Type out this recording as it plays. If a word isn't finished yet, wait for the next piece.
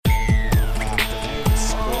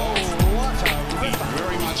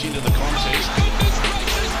much into the contest. Goodness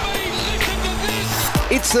gracious me, listen to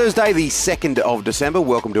this! It's Thursday, the 2nd of December.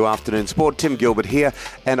 Welcome to Afternoon Sport. Tim Gilbert here,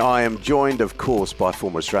 and I am joined, of course, by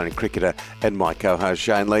former Australian cricketer and my co-host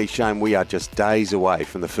Shane Lee. Shane, we are just days away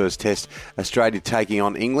from the first test, Australia taking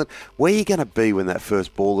on England. Where are you going to be when that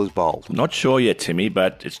first ball is bowled? Not sure yet, Timmy,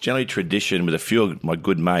 but it's generally tradition with a few of my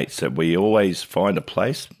good mates that we always find a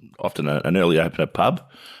place, often an early opener pub,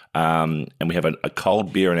 and we have a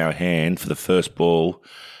cold beer in our hand for the first ball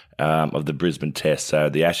of the Brisbane Test. So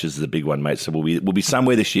the Ashes is the big one, mate. So we'll be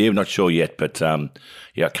somewhere this year. We're not sure yet, but I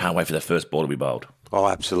can't wait for the first ball to be bowled. Oh,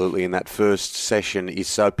 absolutely. And that first session is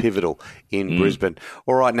so pivotal in Brisbane.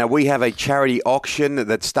 All right, now we have a charity auction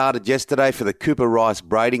that started yesterday for the Cooper Rice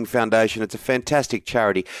Braiding Foundation. It's a fantastic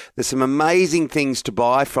charity. There's some amazing things to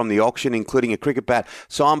buy from the auction, including a cricket bat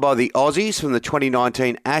signed by the Aussies from the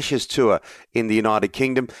 2019 Ashes Tour in the United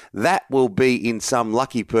Kingdom. That will be in some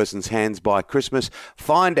lucky person's hands by Christmas.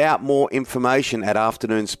 Find out more information at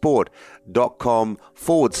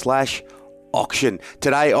afternoonsport.com/auction.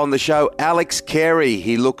 Today on the show, Alex Carey.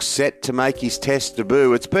 He looks set to make his test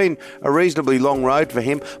debut. It's been a reasonably long road for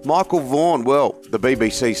him. Michael Vaughan, well, the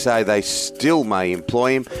BBC say they still may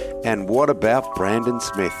employ him. And what about Brandon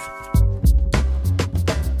Smith?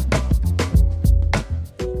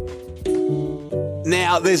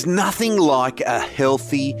 Now, there's nothing like a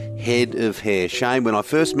healthy head of hair. Shane, when I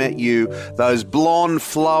first met you, those blonde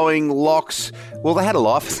flowing locks, well, they had a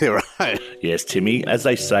life of their own. Yes, Timmy. As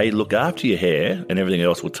they say, look after your hair and everything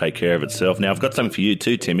else will take care of itself. Now, I've got something for you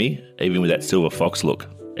too, Timmy, even with that silver fox look.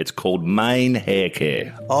 It's called Mane Hair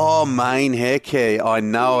Care. Oh, Mane Hair Care. I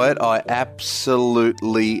know it. I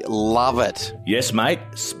absolutely love it. Yes, mate.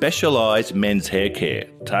 Specialised men's hair care,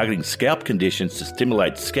 targeting scalp conditions to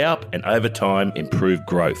stimulate scalp and over time improve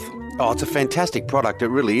growth. Oh, it's a fantastic product. It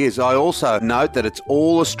really is. I also note that it's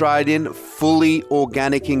all Australian, fully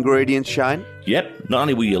organic ingredients, Shane. Yep. Not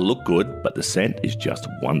only will you look good, but the scent is just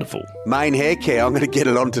wonderful. Mane Hair Care. I'm going to get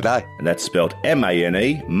it on today. And that's spelled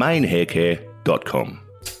M-A-N-E, manehaircare.com.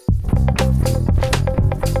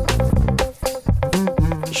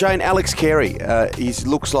 Shane, Alex Carey, he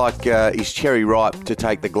looks like he's cherry ripe to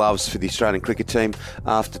take the gloves for the Australian cricket team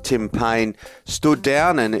after Tim Paine stood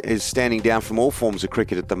down and is standing down from all forms of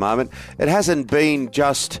cricket at the moment. It hasn't been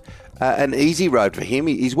just an easy road for him.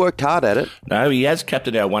 He's worked hard at it. No, he has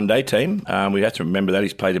captained our one-day team. We have to remember that.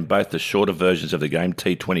 He's played in both the shorter versions of the game,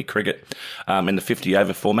 T20 cricket, in the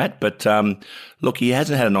 50-over format. But look, he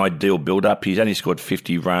hasn't had an ideal build-up. He's only scored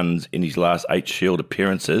 50 runs in his last 8 Shield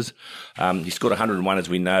appearances. He scored 101, as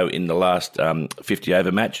we know, in the last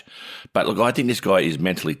 50-over match. But look, I think this guy is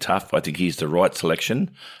mentally tough. I think he's the right selection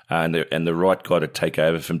and the right guy to take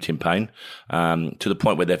over from Tim Paine, to the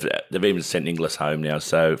point where they've even sent Inglis home now,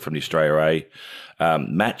 so from the Australia A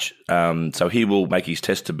match. So he will make his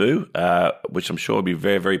test debut, which I'm sure will be a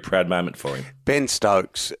very, very proud moment for him. Ben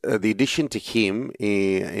Stokes, the addition to him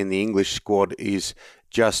in the English squad is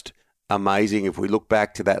just amazing. If we look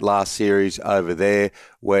back to that last series over there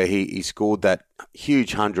where he scored that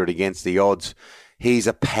huge 100 against the odds, he's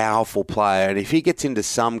a powerful player. And if he gets into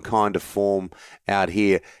some kind of form out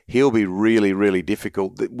here, he'll be really, really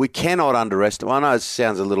difficult. We cannot underestimate. I know it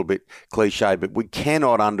sounds a little bit cliche, but we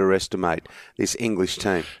cannot underestimate this English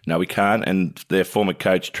team. No, we can't. And their former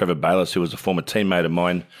coach, Trevor Bayliss, who was a former teammate of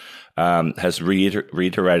mine, has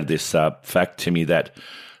reiterated this fact to me, that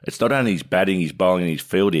it's not only his batting, his bowling and his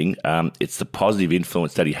fielding, it's the positive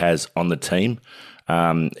influence that he has on the team.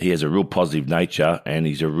 He has a real positive nature and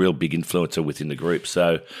he's a real big influencer within the group.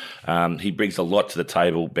 So he brings a lot to the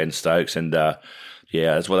table, Ben Stokes, and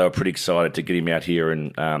that's why they were pretty excited to get him out here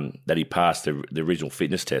and that he passed the original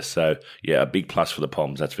fitness test. So, a big plus for the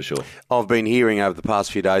Poms, that's for sure. I've been hearing over the past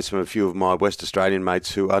few days from a few of my West Australian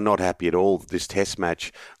mates who are not happy at all. This test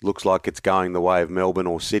match looks like it's going the way of Melbourne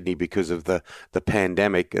or Sydney because of the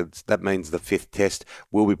pandemic. That means the 5th test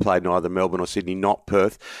will be played in either Melbourne or Sydney, not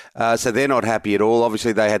Perth. So they're not happy at all.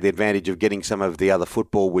 Obviously, they had the advantage of getting some of the other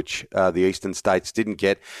football, which the eastern states didn't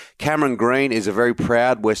get. Cameron Green is a very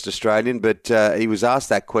proud West Australian, but he was asked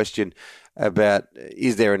that question about,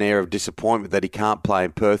 is there an air of disappointment that he can't play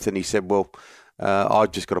in Perth? And he said, well,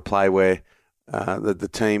 I've just got to play where the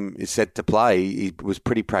team is set to play. He was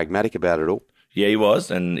pretty pragmatic about it all. Yeah, he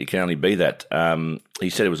was, and it can only be that.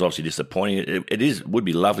 He said it was obviously disappointing. It would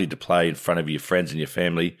be lovely to play in front of your friends and your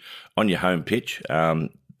family on your home pitch,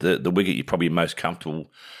 the wicket you're probably most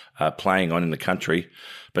comfortable playing on in the country.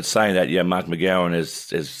 But saying that, Mark McGowan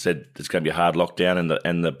has said it's going to be a hard lockdown,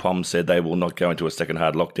 and the Poms said they will not go into a second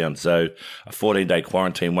hard lockdown. So a 14-day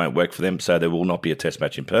quarantine won't work for them. So there will not be a test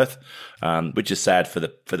match in Perth, which is sad for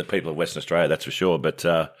the people of Western Australia, that's for sure. But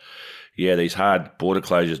yeah, these hard border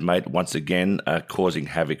closures, mate, once again are causing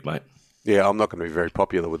havoc, mate. Yeah, I'm not going to be very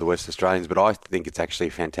popular with the West Australians, but I think it's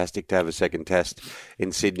actually fantastic to have a second test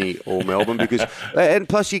in Sydney or Melbourne because, and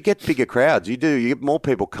plus you get bigger crowds. You get more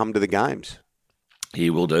people come to the games.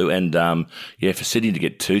 He will do, and for Sydney to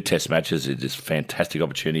get 2 test matches is just a fantastic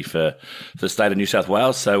opportunity for the state of New South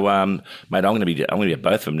Wales. So, mate, I'm going to be at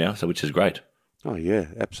both of them now, so which is great. Oh, yeah,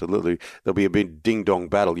 absolutely. There'll be a big ding-dong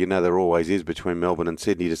battle. You know there always is between Melbourne and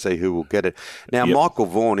Sydney to see who will get it. Now, yep. Michael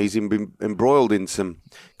Vaughan, he's been embroiled in some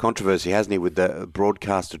controversy, hasn't he, with the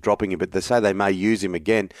broadcaster dropping him, but they say they may use him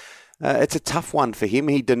again. It's a tough one for him.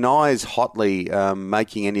 He denies hotly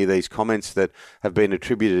making any of these comments that have been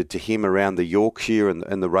attributed to him around the Yorkshire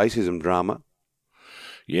and the racism drama.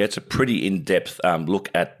 Yeah, it's a pretty in-depth look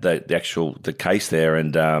at the case there,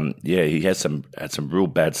 and he had some real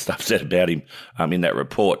bad stuff said about him in that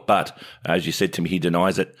report. But as you said to me, he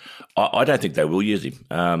denies it. I don't think they will use him,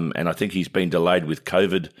 and I think he's been delayed with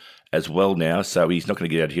COVID as well now, so he's not going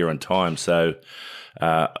to get out here on time. So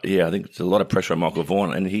I think there's a lot of pressure on Michael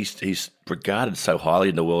Vaughan, and he's regarded so highly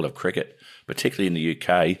in the world of cricket, particularly in the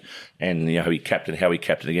UK, and how he captained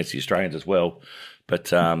against the Australians as well.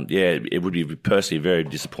 But, it would be personally very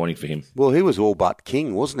disappointing for him. Well, he was all but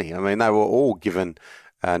king, wasn't he? I mean, they were all given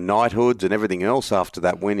knighthoods and everything else after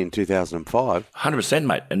that win in 2005. 100%,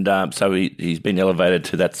 mate. And so he's been elevated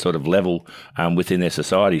to that sort of level within their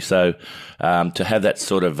society. So to have that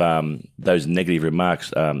sort of those negative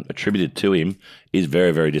remarks attributed to him is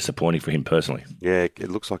very, very disappointing for him personally. Yeah,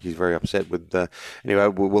 it looks like he's very upset with... anyway,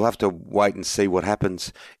 we'll have to wait and see what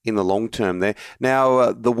happens in the long term there.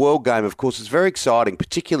 Now, the World Game, of course, is very exciting,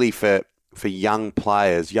 particularly for young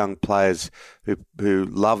players who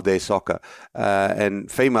love their soccer,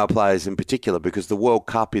 and female players in particular, because the World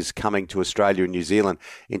Cup is coming to Australia and New Zealand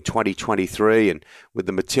in 2023, and with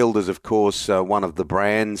the Matildas, of course, one of the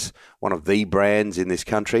brands in this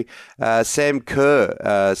country. Sam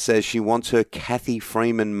Kerr says she wants her Cathy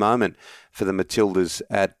Freeman moment for the Matildas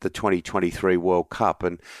at the 2023 World Cup,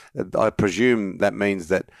 and I presume that means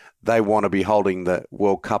that they want to be holding the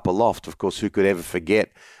World Cup aloft. Of course, who could ever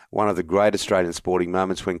forget one of the great Australian sporting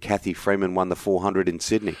moments when Cathy Freeman won the 400 in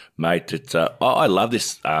Sydney? Mate, I love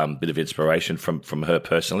this bit of inspiration from her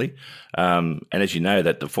personally. And as you know,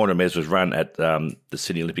 that the 400 metres was run at the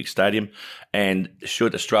Sydney Olympic Stadium. And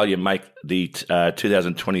should Australia make the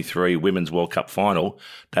 2023 Women's World Cup final,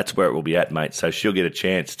 that's where it will be at, mate. So she'll get a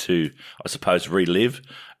chance to, I suppose, relive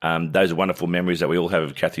those are wonderful memories that we all have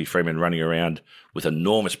of Cathy Freeman running around with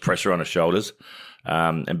enormous pressure on her shoulders.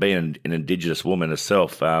 And being an Indigenous woman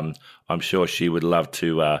herself, I'm sure she would love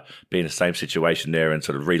to be in the same situation there and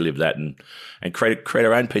sort of relive that and create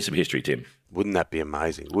her own piece of history, Tim. Wouldn't that be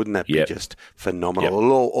amazing? Wouldn't that be just phenomenal?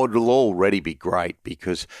 Yep. It'll already be great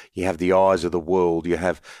because you have the eyes of the world. You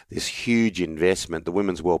have this huge investment. The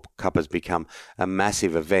Women's World Cup has become a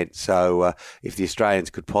massive event. So if the Australians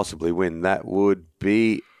could possibly win, that would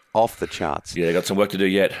be off the charts. Yeah, they got some work to do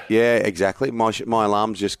yet. Yeah, exactly. My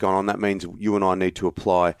alarm's just gone on. That means you and I need to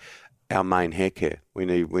apply our main hair care. We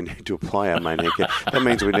need to apply our main hair care. That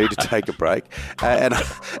means we need to take a break. And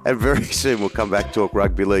very soon we'll come back, talk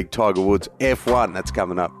rugby league, Tiger Woods, F1. That's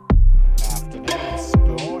coming up. Afternoon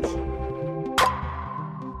Sport.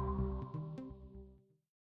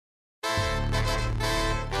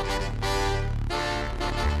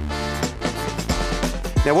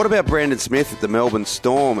 Now, what about Brandon Smith at the Melbourne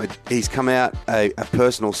Storm? He's come out a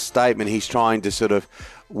personal statement. He's trying to sort of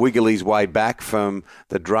wiggle his way back from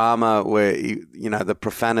the drama where, the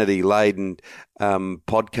profanity-laden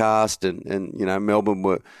podcast and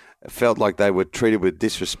Melbourne felt like they were treated with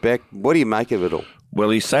disrespect. What do you make of it all?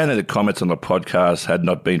 Well, he's saying that the comments on the podcast had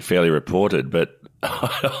not been fairly reported, but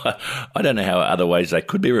I don't know how other ways they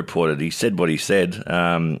could be reported. He said what he said,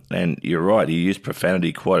 and you're right, he used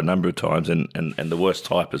profanity quite a number of times and the worst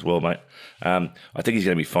type as well, mate. I think he's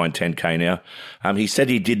going to be fined $10,000 now. He said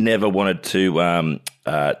he never wanted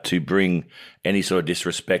to bring any sort of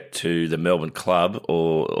disrespect to the Melbourne club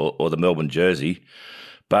or the Melbourne jersey,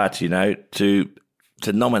 but,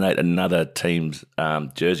 to nominate another team's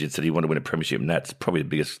jersey and said he wanted to win a premiership, and that's probably the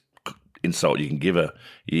biggest insult you can give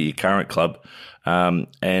your current club.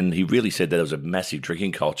 And he really said that there was a massive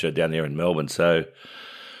drinking culture down there in Melbourne. So,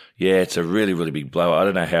 yeah, it's a really, really big blow. I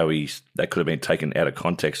don't know how that could have been taken out of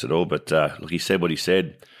context at all. But look, he said what he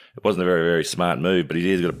said. It wasn't a very, very smart move, but he's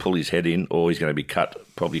either got to pull his head in or he's going to be cut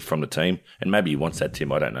probably from the team. And maybe he wants that,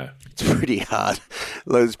 Tim. I don't know. It's pretty hard.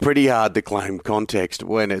 It's pretty hard to claim context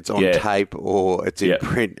when it's on tape or it's in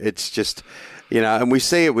print. It's just... and we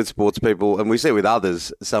see it with sports people and we see it with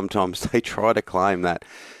others. Sometimes they try to claim that.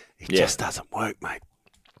 It just doesn't work, mate.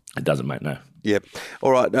 It doesn't, mate, no. Yep.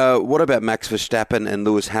 All right. What about Max Verstappen and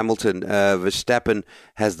Lewis Hamilton? Verstappen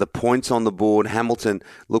has the points on the board. Hamilton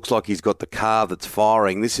looks like he's got the car that's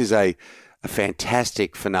firing. This is a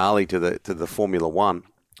fantastic finale to the Formula One.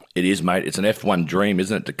 It is, mate. It's an F1 dream,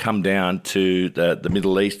 isn't it? To come down to the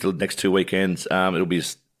Middle East the next 2 weekends.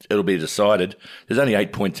 It'll be decided. There's only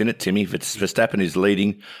 8 points in it, Timmy. Verstappen is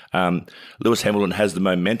leading. Lewis Hamilton has the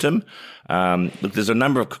momentum. Look, there's a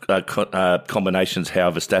number of combinations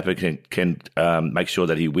how Verstappen can make sure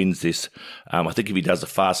that he wins this. I think if he does the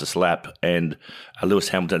fastest lap and Lewis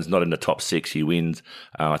Hamilton's not in the top 6, he wins.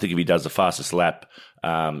 I think if he does the fastest lap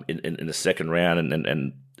in the second round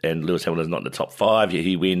and Lewis Hamilton's not in the top 5,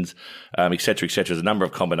 he wins, et cetera, et cetera. There's a number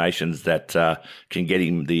of combinations that can get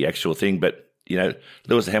him the actual thing. But,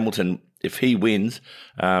 Lewis Hamilton, if he wins,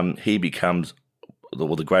 he becomes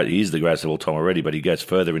the great. He is the greatest of all time already, but he goes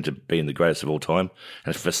further into being the greatest of all time.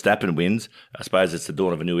 And if Verstappen wins, I suppose it's the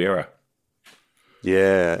dawn of a new era.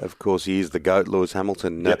 Yeah, of course, he is the GOAT, Lewis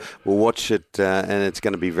Hamilton. Yep. We'll watch it, and it's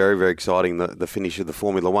going to be very, very exciting, the finish of the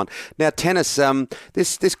Formula One. Now, tennis,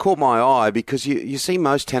 this caught my eye because you see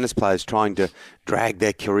most tennis players trying to drag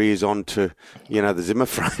their careers onto, the Zimmer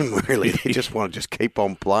frame, really. They just want to just keep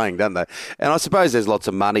on playing, don't they? And I suppose there's lots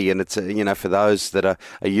of money, and it's, for those that are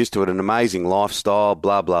used to it, an amazing lifestyle,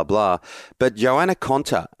 blah, blah, blah. But Johanna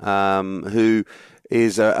Konta, who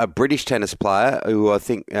is a British tennis player who I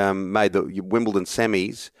think made the Wimbledon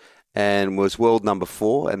semis and was world number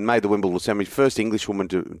 4 and made the Wimbledon semis, first English woman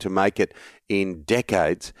to make it in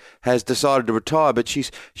decades, has decided to retire, but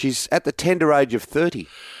she's at the tender age of 30.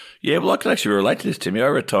 Yeah, well, I can actually relate to this, Timmy. I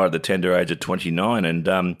retired at the tender age of 29,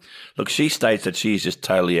 and look, she states that she's just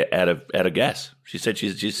totally out of gas. She said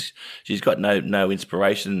she's got no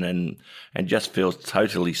inspiration and just feels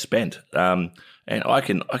totally spent. And I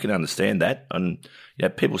can understand that. And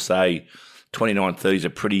people say 29, 30 is a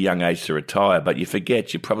pretty young age to retire, but you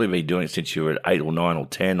forget you've probably been doing it since you were 8 or 9 or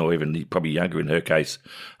 10 or even probably younger in her case.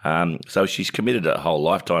 So she's committed a whole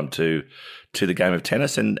lifetime to the game of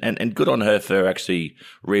tennis, and good on her for actually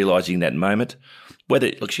realising that moment.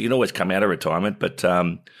 She can always come out of retirement, but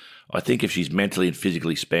I think if she's mentally and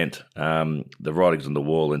physically spent, the writing's on the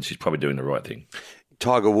wall, and she's probably doing the right thing.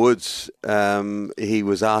 Tiger Woods, he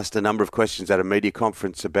was asked a number of questions at a media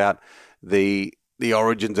conference about the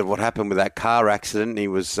origins of what happened with that car accident. He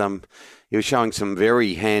was showing some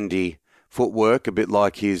very handy footwork, a bit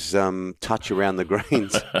like his touch around the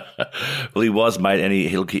greens. Well, he was, mate, and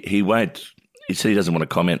he won't. He said he doesn't want to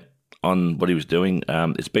comment on what he was doing.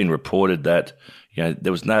 It's been reported that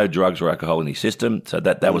there was no drugs or alcohol in his system, so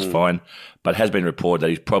that was fine. But it has been reported that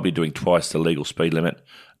he's probably doing twice the legal speed limit.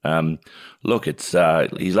 Look, it's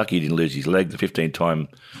he's lucky he didn't lose his leg. The 15-time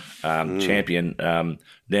champion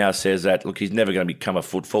now says that, look, he's never going to become a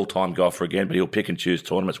full-time golfer again, but he'll pick and choose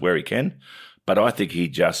tournaments where he can. But I think he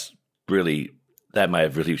just that may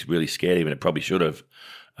have really scared him, and it probably should have.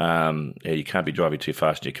 You can't be driving too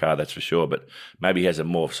fast in your car, that's for sure. But maybe he has a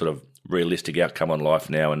more sort of realistic outcome on life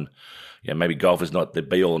now, and maybe golf is not the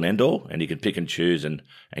be-all and end-all, and he can pick and choose and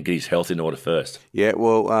get his health in order first. Yeah,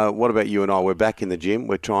 well, what about you and I? We're back in the gym.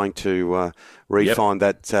 We're trying to re-find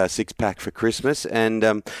that six-pack for Christmas.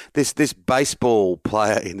 And this baseball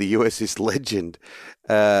player in the US, this legend,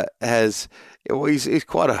 he's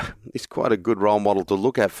quite a good role model to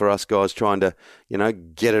look at for us guys trying to,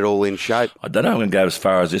 get it all in shape. I don't know if I'm going to go as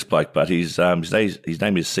far as this bloke, but his name is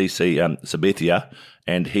CC Sabathia,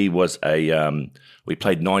 and he was we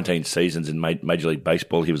played 19 seasons in Major League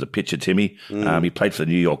Baseball. He was a pitcher, Timmy. He played for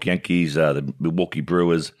the New York Yankees, the Milwaukee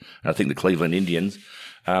Brewers, and I think the Cleveland Indians.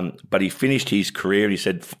 But he finished his career, and he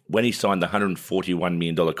said when he signed the $141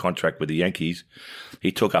 million contract with the Yankees,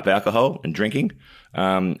 he took up alcohol and drinking.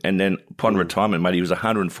 And then upon retirement, mate, he was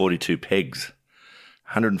 142 pegs.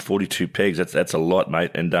 142 pegs, that's a lot,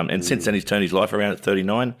 mate. And since then, he's turned his life around at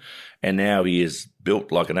 39, and now he is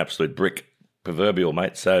built like an absolute brick, proverbial,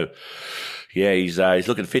 mate. So, yeah, he's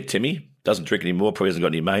looking fit, Timmy. Doesn't drink anymore, probably hasn't got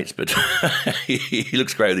any mates, but he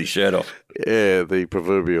looks great with his shirt off. Yeah, the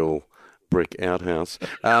proverbial brick outhouse.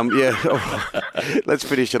 Let's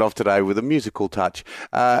finish it off today with a musical touch.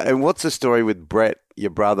 And what's the story with Brett,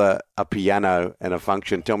 your brother, a piano and a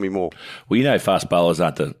function? Tell me more. Well, fast bowlers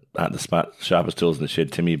aren't the sharpest tools in the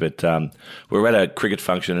shed, Timmy, but we're at a cricket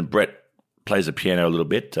function and Brett plays the piano a little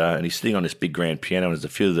bit, and he's sitting on this big grand piano, and there's a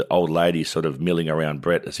few of the old ladies sort of milling around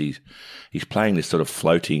Brett as he's playing this sort of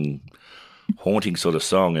floating, haunting sort of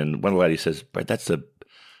song. And one of the ladies says, "Brett, it's a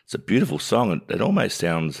beautiful song. It almost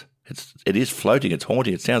sounds, it is floating, it's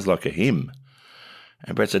haunting. It sounds like a hymn."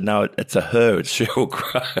 And Brett said, no, it's a her. It's Sheryl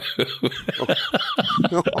Crow.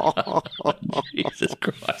 Jesus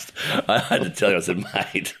Christ. I had to tell you, I said,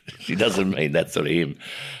 mate, she doesn't mean that sort of him.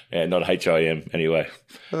 Yeah, not H-I-M, anyway.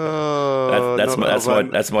 Oh,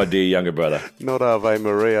 That's my dear younger brother. Not Ave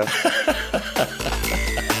Maria.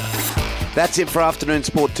 That's it for Afternoon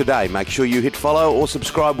Sport today. Make sure you hit follow or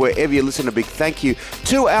subscribe wherever you listen. A big thank you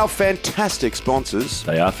to our fantastic sponsors.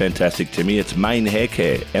 They are fantastic, Timmy. It's Mane Hair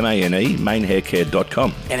Care, M-A-N-E,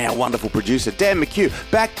 manehaircare.com. And our wonderful producer, Dan McHugh.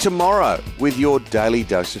 Back tomorrow with your daily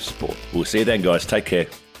dose of sport. We'll see you then, guys. Take care.